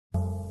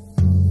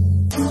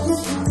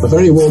A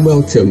very warm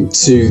welcome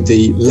to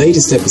the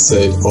latest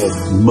episode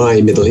of My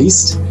Middle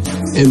East,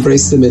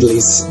 Embrace the Middle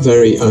East's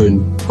very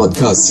own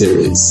podcast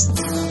series.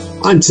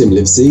 I'm Tim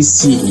Livesey,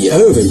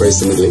 CEO of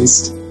Embrace the Middle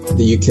East,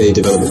 the UK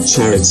development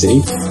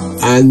charity,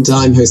 and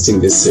I'm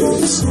hosting this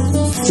series.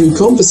 Through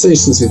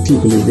conversations with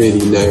people who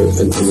really know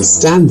and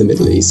understand the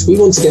Middle East, we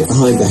want to get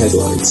behind the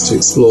headlines to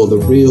explore the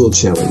real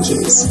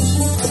challenges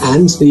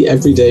and the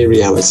everyday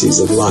realities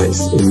of life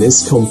in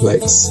this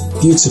complex,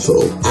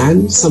 beautiful,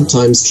 and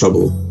sometimes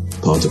troubled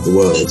part of the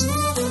world.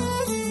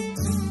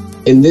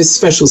 In this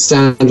special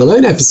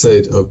standalone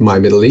episode of My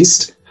Middle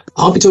East,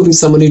 I'll be talking to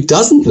someone who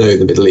doesn't know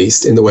the Middle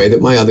East in the way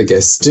that my other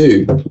guests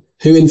do,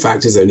 who in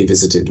fact has only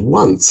visited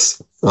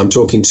once. I'm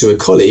talking to a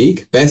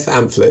colleague, Beth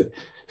Amphlett,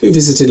 who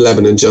visited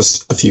Lebanon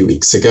just a few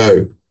weeks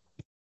ago.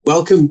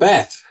 Welcome,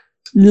 Beth.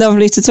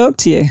 Lovely to talk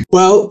to you.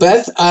 Well,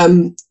 Beth,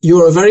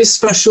 you're a very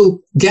special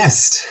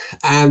guest,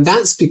 and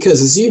that's because,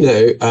 as you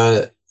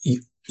know,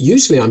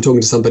 usually I'm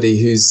talking to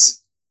somebody who's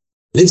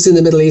lives in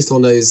the Middle East or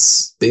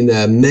knows, been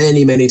there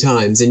many, many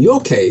times. In your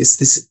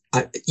case,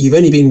 you've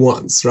only been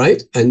once,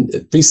 right?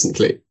 And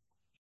recently.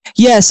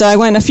 Yeah, so I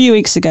went a few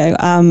weeks ago,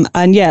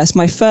 and yes,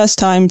 my first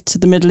time to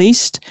the Middle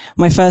East,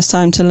 my first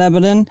time to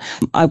Lebanon.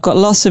 I've got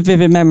lots of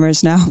vivid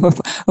memories now of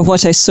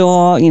what I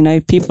saw,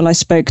 people I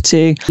spoke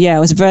to. Yeah, it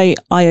was a very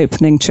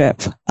eye-opening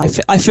trip.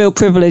 I feel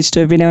privileged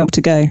to have been able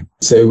to go.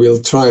 So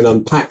we'll try and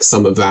unpack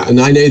some of that.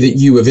 And I know that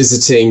you were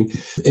visiting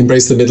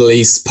Embrace the Middle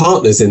East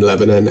partners in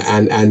Lebanon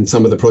and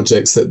some of the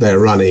projects that they're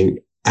running.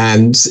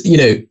 And,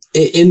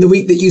 in the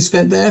week that you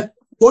spent there,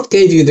 what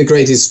gave you the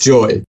greatest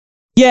joy?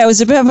 Yeah, it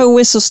was a bit of a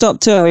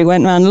whistle-stop tour. We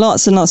went around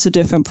lots and lots of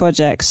different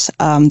projects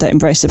that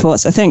Embrace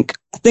supports. I think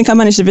I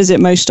managed to visit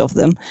most of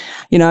them.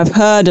 I've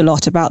heard a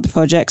lot about the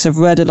projects. I've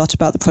read a lot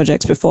about the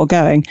projects before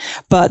going,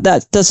 but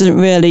that doesn't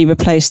really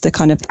replace the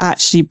kind of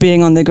actually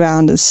being on the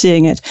ground and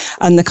seeing it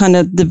and the kind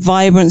of the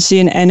vibrancy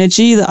and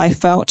energy that I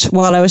felt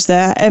while I was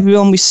there.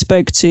 Everyone we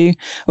spoke to,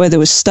 whether it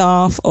was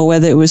staff or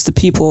whether it was the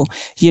people,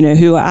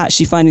 who are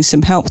actually finding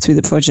some help through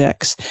the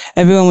projects,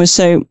 everyone was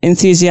so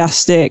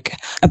enthusiastic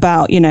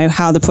about,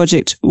 how the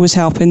project was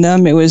helping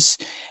them. It was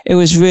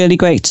really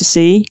great to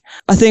see.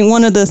 I think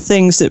one of the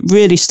things that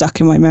really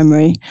stuck in my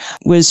memory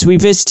was we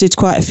visited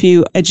quite a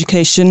few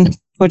education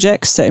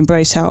projects that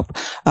Embrace help.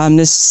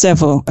 There's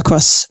several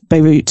across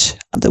Beirut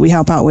that we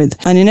help out with.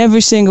 And in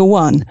every single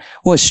one,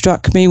 what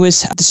struck me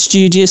was the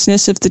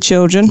studiousness of the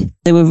children.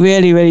 They were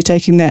really, really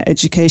taking their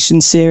education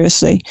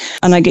seriously.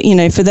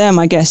 And for them,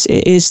 I guess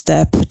it is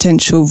their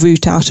potential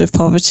route out of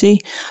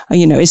poverty.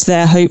 It's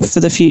their hope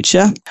for the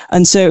future.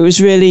 And so it was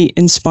really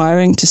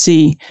inspiring to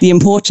see the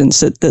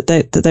importance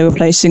that they were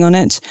placing on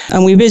it.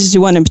 And we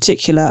visited one in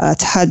particular at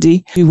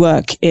Tahadi, who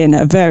work in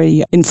a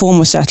very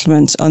informal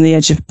settlement on the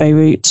edge of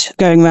Beirut.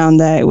 Going around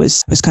there, it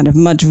was kind of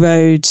mud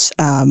roads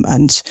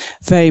and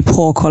very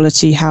poor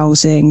quality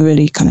housing,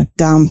 really kind of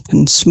damp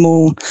and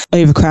small,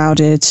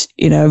 overcrowded,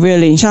 a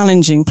really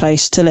challenging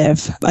place to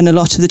live. And a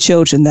lot of the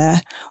children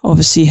there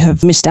obviously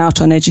have missed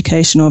out on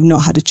education or have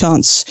not had a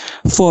chance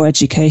for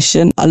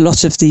education. A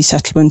lot of the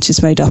settlement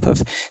is made up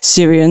of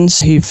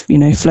Syrians who've,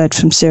 fled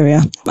from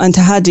Syria. And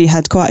Tahadi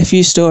had quite a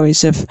few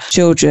stories of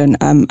children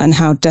and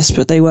how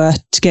desperate they were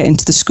to get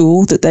into the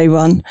school that they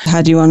run.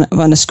 Tahadi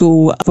run a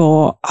school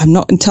for, I'm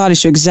not entirely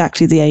sure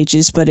exactly the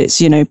ages, but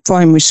it's,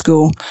 primary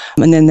school.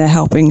 And then they're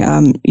helping,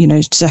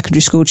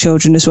 secondary school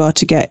children as well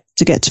to get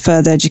to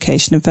further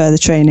education and further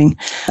training.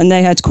 And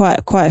they had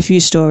quite a few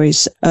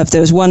stories of,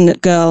 there was one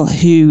girl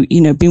who,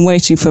 been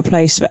waiting for a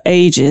place for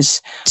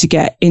ages to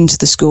get into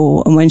the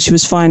school. And when she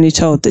was finally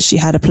told that she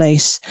had a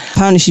place,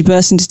 apparently she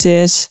burst into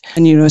tears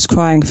and, was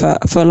crying for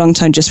a long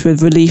time, just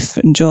with relief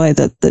and joy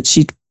that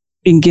she'd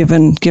been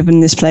given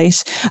this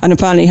place. And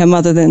apparently her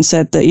mother then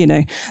said that,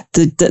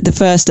 the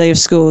first day of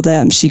school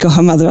there, she got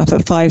her mother up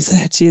at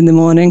 5:30 in the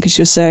morning because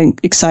she was so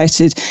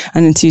excited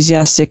and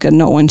enthusiastic and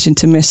not wanting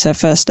to miss her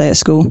first day at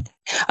school.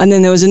 And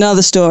then there was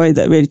another story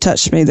that really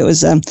touched me. There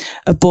was a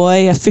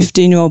boy, a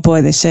 15-year-old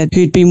boy, they said,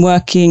 who'd been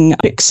working,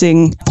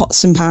 fixing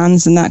pots and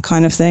pans and that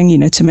kind of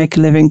thing, to make a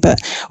living.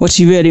 But what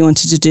he really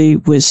wanted to do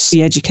was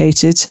be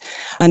educated.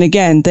 And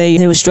again,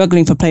 they were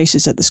struggling for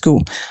places at the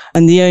school.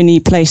 And the only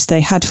place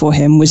they had for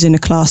him was in a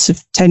class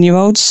of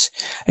 10-year-olds.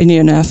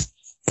 And,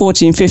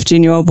 14,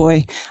 15-year-old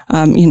boy,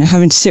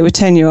 having to sit with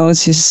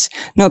 10-year-olds is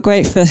not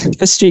great for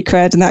street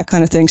cred and that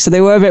kind of thing. So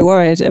they were a bit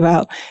worried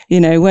about,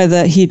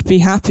 whether he'd be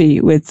happy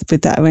with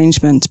that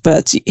arrangement.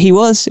 But he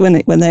was,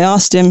 when they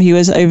asked him, he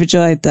was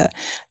overjoyed that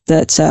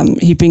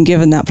he'd been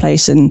given that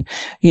place and,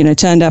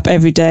 turned up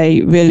every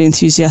day, really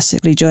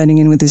enthusiastically joining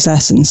in with his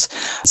lessons.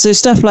 So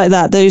stuff like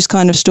that, those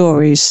kind of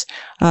stories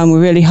were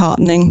really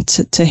heartening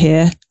to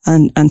hear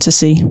and to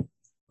see.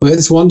 Well,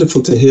 it's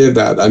wonderful to hear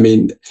that. I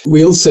mean,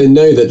 we also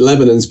know that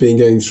Lebanon's been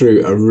going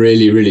through a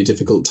really, really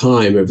difficult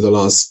time over the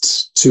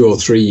last 2 or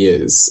 3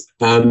 years.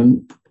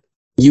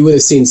 You would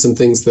have seen some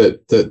things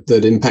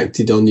that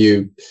impacted on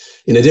you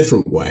in a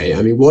different way.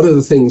 I mean, what are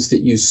the things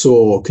that you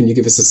saw? Can you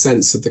give us a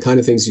sense of the kind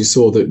of things you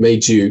saw that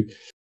made you,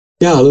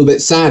 a little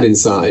bit sad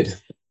inside?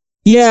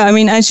 Yeah, I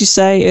mean, as you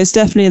say, it's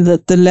definitely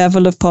the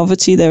level of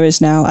poverty there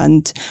is now,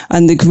 and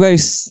the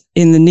growth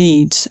in the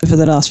need for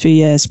the last few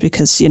years,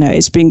 because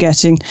it's been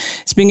getting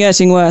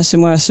worse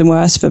and worse and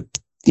worse for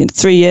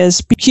 3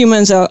 years.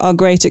 Humans are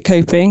great at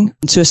coping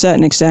to a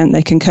certain extent.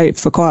 They can cope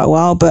for quite a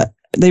while, but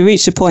they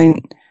reach a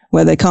point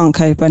where they can't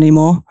cope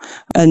anymore,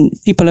 and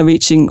people are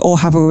reaching or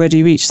have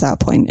already reached that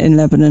point in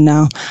Lebanon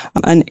now,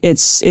 and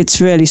it's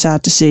really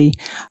sad to see.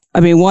 I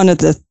mean, one of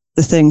the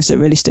things that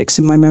really sticks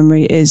in my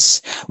memory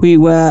is we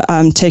were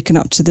taken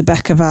up to the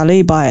Bekaa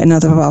Valley by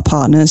another of our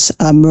partners,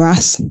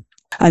 Marath,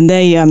 and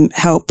they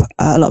help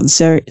a lot of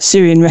the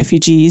Syrian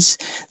refugees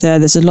there.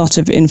 There's a lot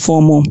of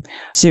informal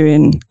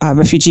Syrian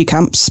refugee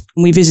camps.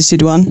 We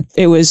visited one.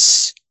 It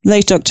was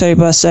late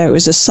October, so it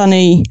was a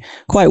sunny,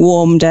 quite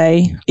warm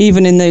day.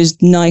 Even in those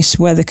nice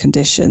weather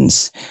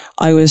conditions,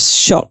 I was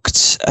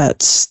shocked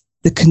at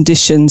the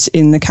conditions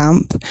in the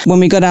camp. When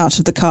we got out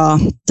of the car,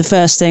 the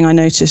first thing I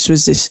noticed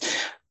was this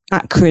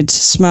acrid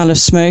smell of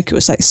smoke. It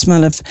was like the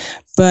smell of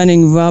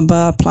burning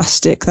rubber,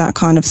 plastic, that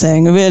kind of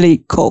thing. Really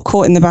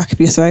caught in the back of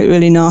your throat,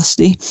 really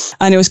nasty.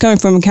 And it was coming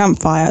from a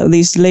campfire.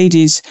 These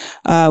ladies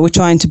were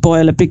trying to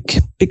boil a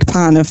big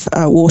pan of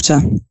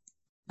water.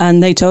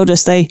 And they told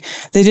us they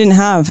didn't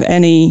have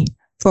any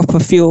proper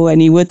fuel,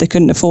 any wood. They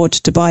couldn't afford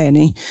to buy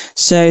any.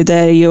 So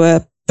they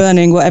were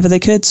burning whatever they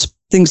could,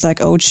 things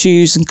like old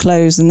shoes and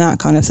clothes and that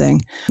kind of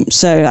thing.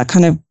 So that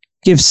kind of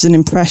gives an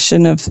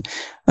impression of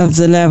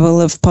the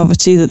level of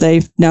poverty that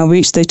they've now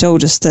reached. They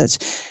told us that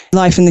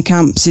life in the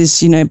camps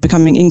is,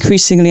 becoming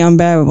increasingly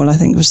unbearable, I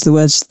think was the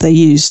words they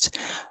used.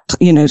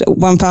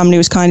 One family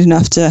was kind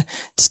enough to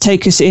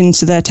take us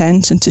into their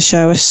tent and to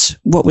show us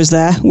what was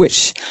there,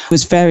 which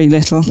was very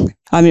little.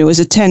 I mean, it was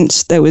a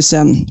tent that was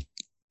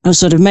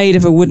sort of made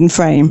of a wooden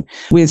frame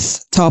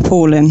with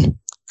tarpaulin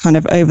kind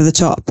of over the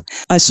top.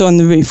 I saw on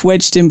the roof,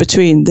 wedged in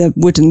between the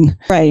wooden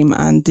frame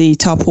and the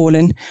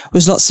tarpaulin,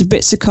 was lots of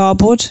bits of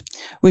cardboard,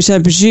 which I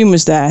presume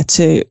was there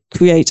to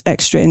create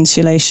extra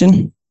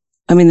insulation.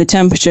 I mean, the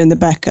temperature in the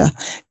Bekaa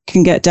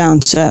can get down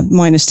to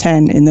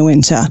 -10 in the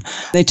winter.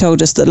 They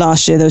told us that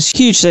last year there was a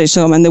huge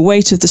snowstorm, and the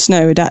weight of the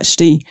snow had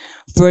actually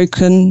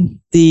broken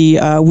the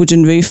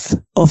wooden roof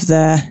of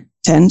their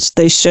tent.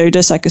 They showed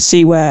us, I could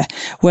see where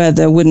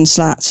the wooden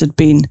slats had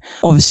been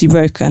obviously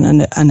broken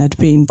and had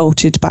been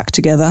bolted back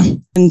together.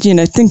 And,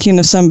 thinking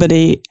of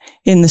somebody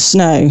in the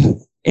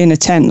snow in a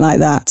tent like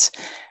that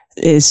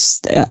is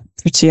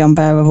pretty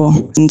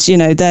unbearable. And,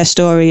 their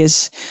story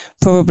is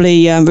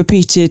probably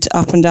repeated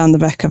up and down the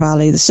Bekaa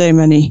Valley. There's so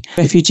many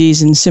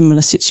refugees in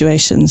similar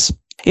situations.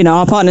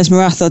 Our partners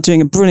Marath are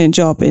doing a brilliant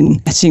job in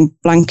getting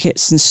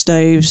blankets and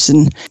stoves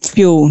and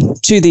fuel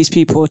to these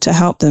people to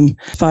help them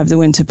survive the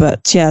winter.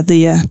 But yeah,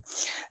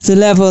 the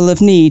level of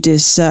need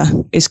is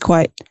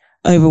quite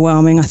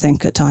overwhelming, I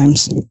think, at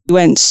times. We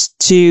went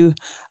to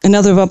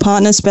another of our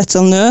partners, Bet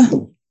El Nur,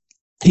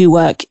 who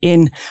work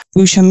in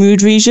Rouge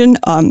Hamoud region,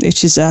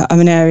 which is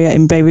an area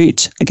in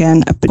Beirut,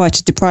 again, quite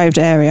a deprived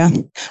area.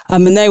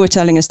 And they were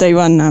telling us they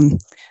run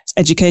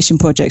education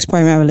projects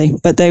primarily,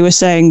 but they were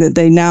saying that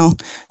they now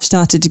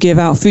started to give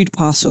out food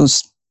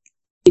parcels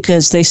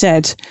because they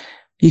said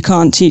you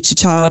can't teach a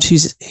child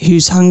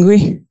who's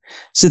hungry.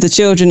 So the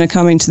children are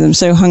coming to them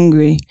so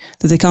hungry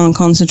that they can't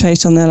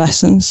concentrate on their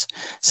lessons.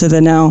 So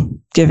they're now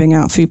giving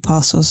out food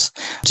parcels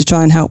to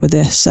try and help with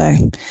this.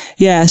 So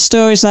yeah,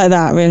 stories like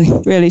that really,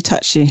 really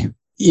touch you.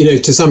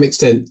 To some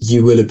extent,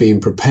 you will have been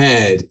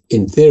prepared,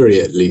 in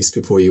theory at least,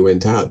 before you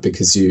went out,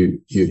 because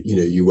you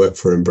work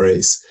for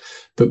Embrace.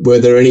 But were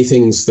there any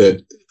things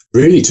that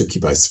really took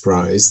you by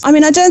surprise? I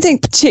mean, I don't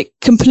think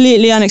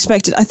completely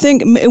unexpected. I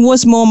think it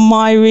was more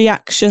my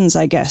reactions,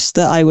 I guess,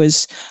 that I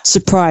was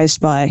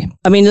surprised by.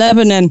 I mean,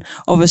 Lebanon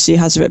obviously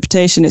has a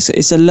reputation.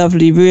 It's a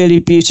lovely, really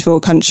beautiful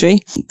country.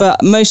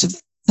 But most of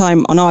the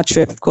time on our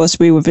trip, of course,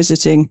 we were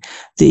visiting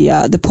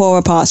the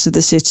poorer parts of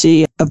the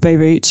city of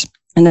Beirut.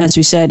 And as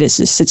we said, it's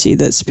a city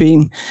that's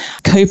been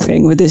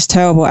coping with this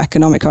terrible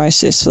economic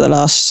crisis for the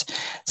last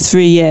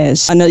 3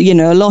 years. And,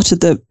 a lot of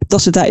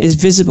that is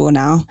visible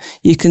now.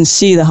 You can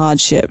see the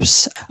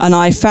hardships. And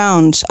I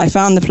found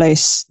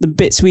the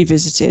bits we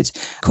visited,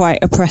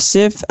 quite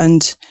oppressive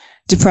and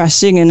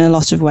depressing in a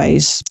lot of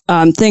ways.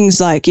 Things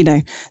like,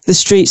 the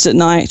streets at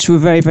night were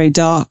very, very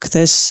dark.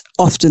 There's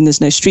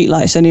no street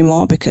lights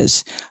anymore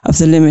because of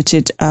the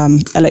limited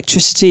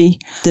electricity,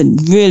 the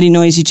really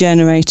noisy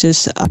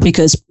generators,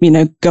 because,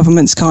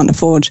 governments can't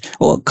afford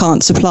or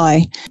can't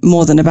supply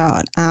more than about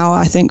an hour,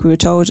 I think we were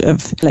told,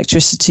 of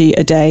electricity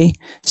a day.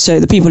 So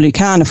the people who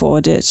can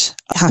afford it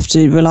have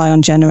to rely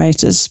on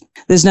generators.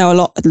 There's now a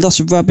lot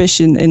of rubbish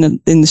in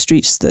the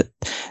streets that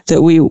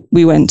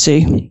we went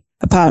to.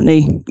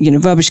 Apparently,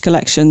 rubbish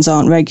collections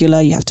aren't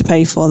regular. You have to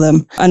pay for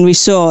them. And we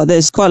saw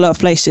there's quite a lot of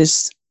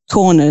places,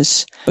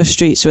 corners of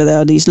streets where there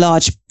are these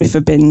large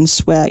biffa bins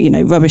where,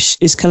 rubbish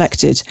is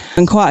collected.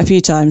 And quite a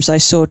few times I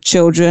saw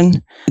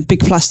children, a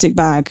big plastic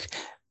bag,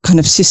 kind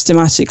of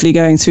systematically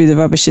going through the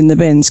rubbish in the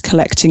bins,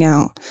 collecting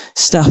out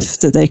stuff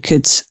that they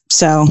could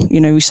sell,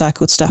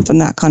 recycled stuff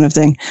and that kind of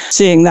thing.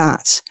 Seeing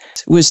that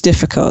was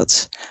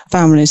difficult.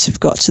 Families have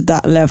got to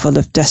that level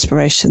of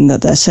desperation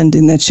that they're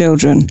sending their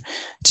children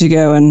to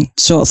go and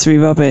sort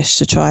through rubbish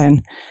to try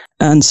and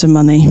earn some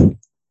money.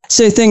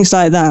 So things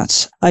like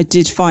that I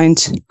did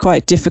find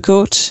quite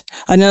difficult.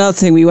 And another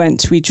thing,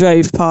 we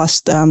drove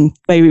past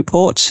Beirut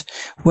Port,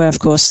 where of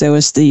course there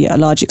was the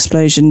large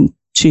explosion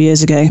 2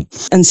 years ago,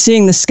 and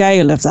seeing the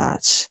scale of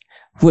that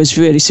was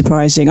really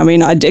surprising. I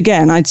mean,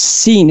 I'd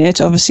seen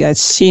it. Obviously, I'd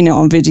seen it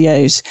on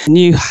videos,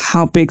 knew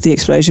how big the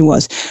explosion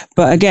was.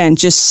 But again,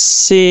 just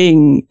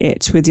seeing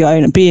it with your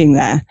own being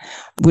there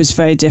was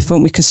very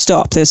different. We could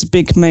stop. There's a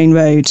big main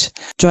road,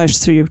 drives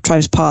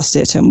past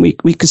it, and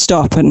we could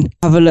stop and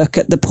have a look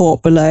at the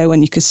port below,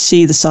 and you could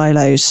see the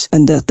silos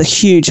and the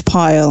huge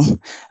pile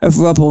of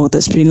rubble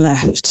that's been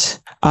left.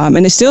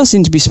 And it still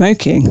seemed to be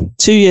smoking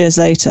 2 years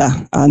later,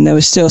 and there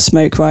was still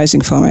smoke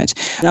rising from it.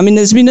 I mean,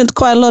 there's been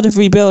quite a lot of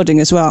rebuilding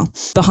as well.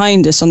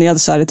 Behind us on the other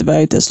side of the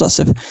road, there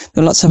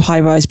were lots of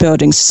high-rise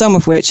buildings, some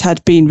of which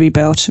had been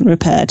rebuilt and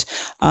repaired.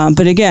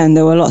 But again,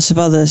 there were lots of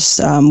others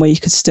where you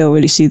could still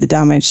really see the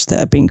damage that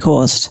had been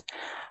caused.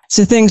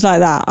 So things like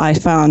that, I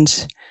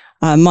found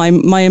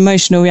my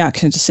emotional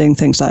reaction to seeing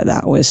things like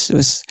that was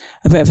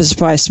a bit of a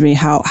surprise to me,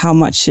 how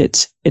much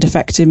it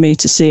affected me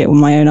to see it with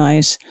my own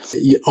eyes.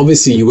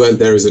 Obviously, you weren't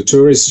there as a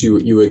tourist.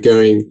 You were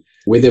going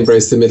with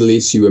Embrace the Middle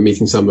East. You were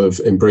meeting some of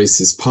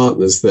Embrace's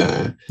partners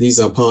there. These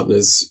are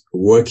partners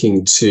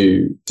working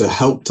to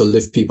help to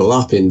lift people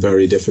up in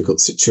very difficult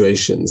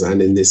situations,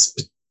 and in this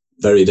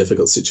very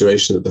difficult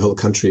situation that the whole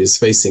country is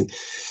facing.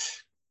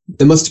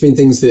 There must have been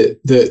things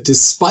that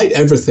despite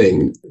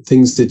everything,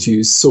 things that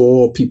you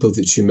saw, people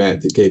that you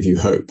met that gave you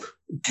hope.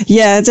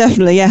 Yeah,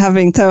 definitely. Yeah,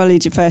 having thoroughly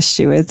depressed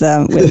you with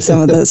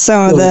some of the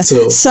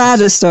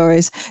sadder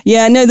stories.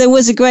 Yeah, no, there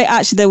was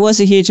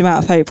a huge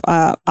amount of hope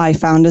I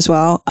found as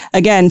well.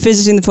 Again,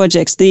 visiting the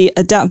projects, the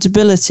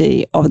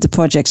adaptability of the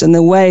projects and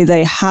the way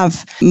they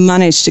have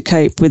managed to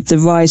cope with the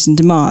rise in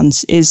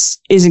demands is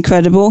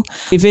incredible.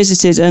 We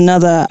visited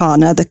another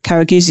partner, the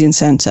Karagizian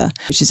Centre,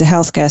 which is a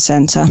healthcare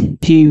centre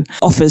who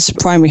offers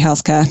primary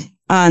healthcare.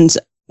 And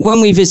when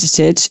we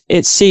visited,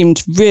 it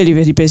seemed really,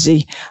 really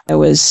busy. There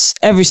was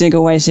every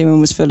single waiting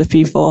room was full of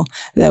people.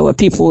 There were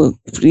people,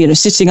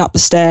 sitting up the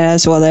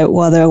stairs while they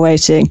were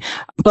waiting.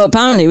 But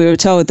apparently, we were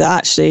told that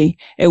actually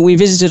we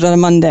visited on a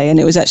Monday, and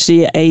it was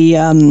actually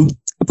a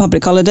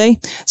public holiday.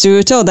 So we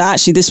were told that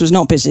actually this was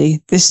not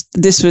busy.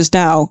 This was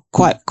now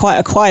quite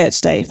a quiet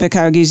day for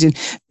Karagizian.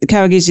 The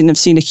Karagizian have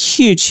seen a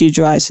huge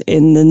rise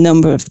in the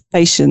number of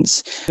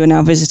patients who are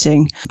now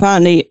visiting.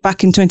 Apparently,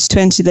 back in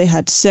 2020, they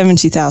had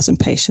 70,000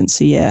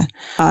 patients a year,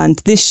 and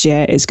this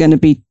year is going to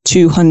be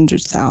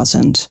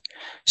 200,000.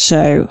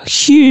 So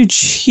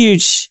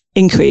huge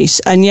increase,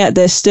 and yet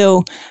they're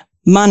still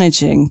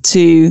managing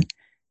to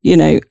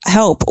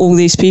help all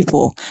these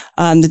people.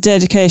 The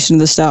dedication of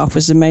the staff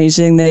was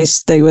amazing.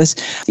 They was,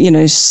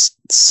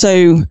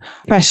 so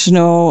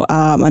professional,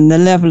 and the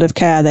level of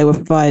care they were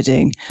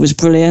providing was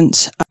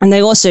brilliant. And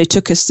they also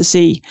took us to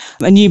see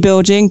a new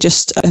building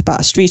just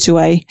about a street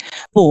away,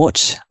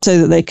 bought so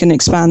that they can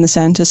expand the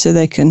centre, so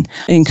they can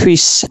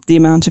increase the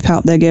amount of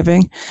help they're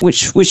giving,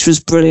 which was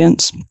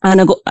brilliant.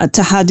 And I got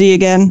to Hadi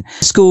again,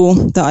 school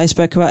that I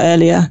spoke about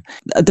earlier.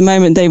 At the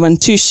moment, they run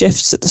 2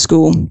 shifts at the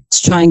school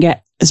to try and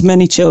get as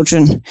many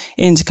children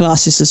into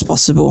classes as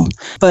possible.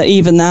 But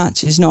even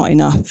that is not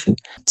enough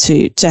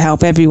to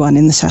help everyone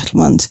in the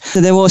settlement. So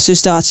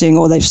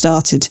they've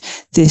started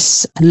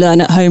this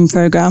Learn at Home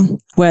program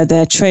where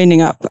they're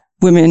training up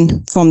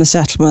women from the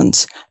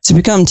settlement to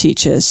become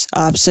teachers,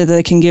 so that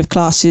they can give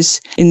classes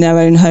in their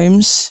own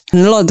homes.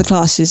 And a lot of the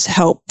classes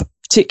help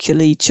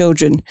particularly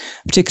children,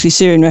 particularly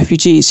Syrian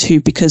refugees who,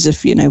 because of,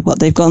 what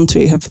they've gone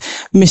through, have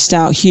missed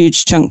out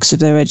huge chunks of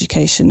their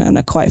education and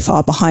are quite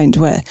far behind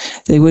where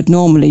they would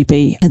normally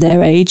be at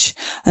their age.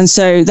 And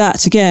so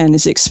that, again,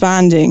 is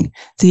expanding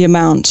the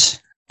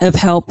amount of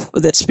help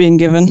that's being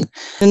given.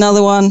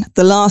 Another one,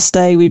 the last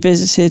day we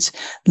visited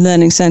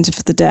Learning Centre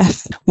for the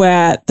Deaf,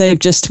 where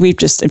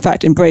in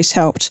fact, Embrace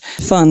helped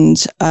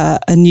fund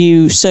a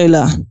new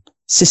solar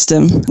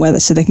system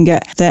so they can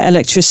get their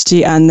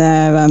electricity and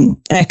their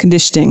air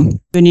conditioning,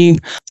 the new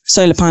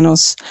solar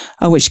panels,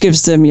 which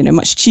gives them,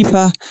 much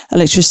cheaper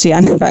electricity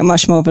and in fact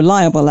much more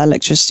reliable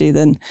electricity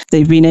than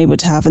they've been able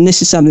to have. And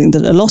this is something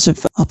that a lot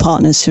of our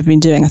partners have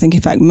been doing. I think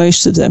in fact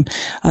most of them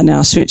are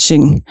now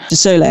switching to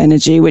solar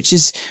energy, which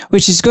is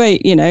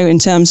great, in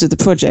terms of the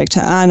project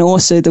and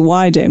also the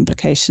wider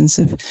implications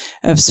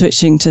of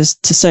switching to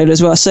solar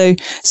as well. So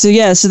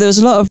there was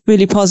a lot of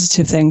really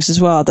positive things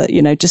as well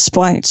that,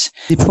 despite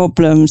the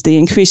problems, the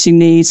increasing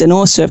needs, and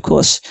also of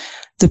course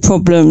the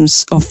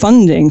problems of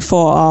funding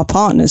for our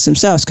partners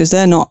themselves, because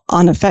they're not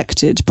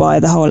unaffected by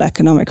the whole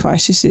economic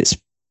crisis. It's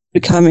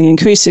becoming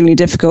increasingly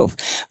difficult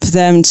for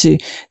them to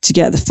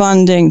get the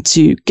funding,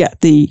 to get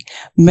the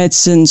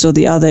medicines or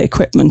the other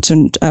equipment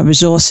and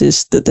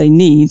resources that they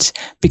need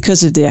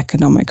because of the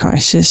economic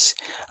crisis.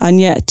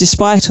 And yet,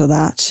 despite all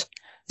that,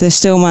 they're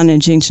still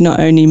managing to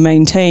not only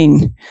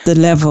maintain the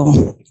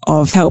level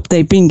of help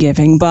they've been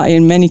giving, but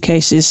in many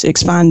cases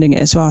expanding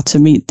it as well to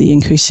meet the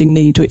increasing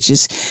need, which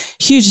is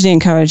hugely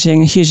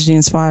encouraging and hugely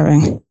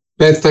inspiring.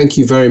 Beth, thank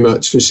you very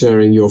much for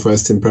sharing your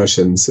first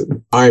impressions.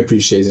 I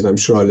appreciate it. I'm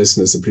sure our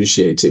listeners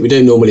appreciate it. We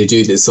don't normally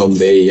do this on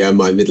the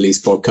My Middle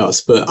East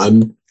podcast, but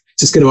I'm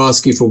just going to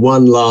ask you for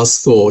one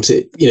last thought.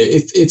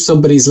 If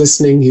somebody's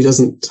listening who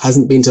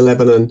hasn't been to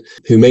Lebanon,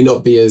 who may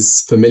not be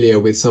as familiar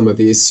with some of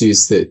the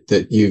issues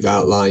that you've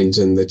outlined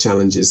and the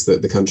challenges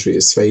that the country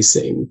is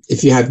facing,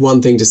 if you had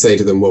one thing to say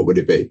to them, what would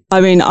it be?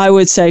 I mean, I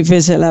would say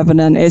visit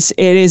Lebanon. It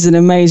is an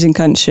amazing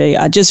country.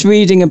 Just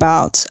reading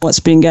about what's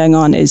been going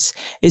on is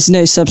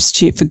no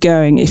substitute for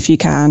going if you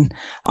can.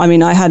 I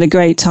mean, I had a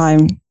great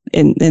time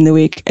in the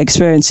week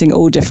experiencing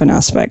all different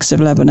aspects of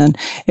Lebanon.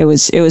 It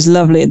was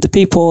lovely. The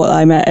people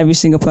I met, every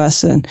single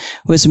person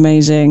was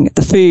amazing.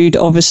 The food,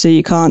 obviously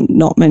you can't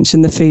not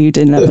mention the food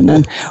in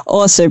Lebanon,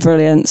 also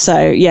brilliant.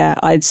 So yeah,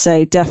 I'd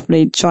say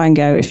definitely try and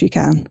go if you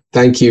can.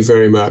 Thank you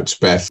very much,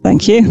 Beth.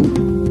 Thank you.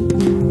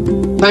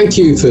 Thank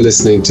you for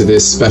listening to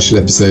this special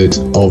episode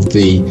of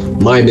the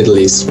My Middle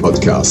East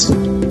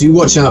podcast. Do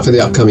watch out for the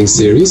upcoming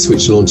series,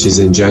 which launches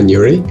in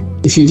January.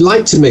 If you'd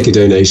like to make a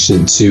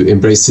donation to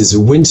Embrace's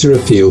Winter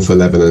Appeal for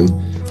Lebanon,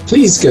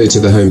 please go to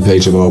the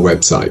homepage of our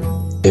website,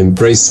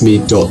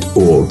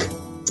 embraceme.org.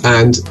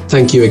 And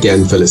thank you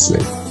again for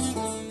listening.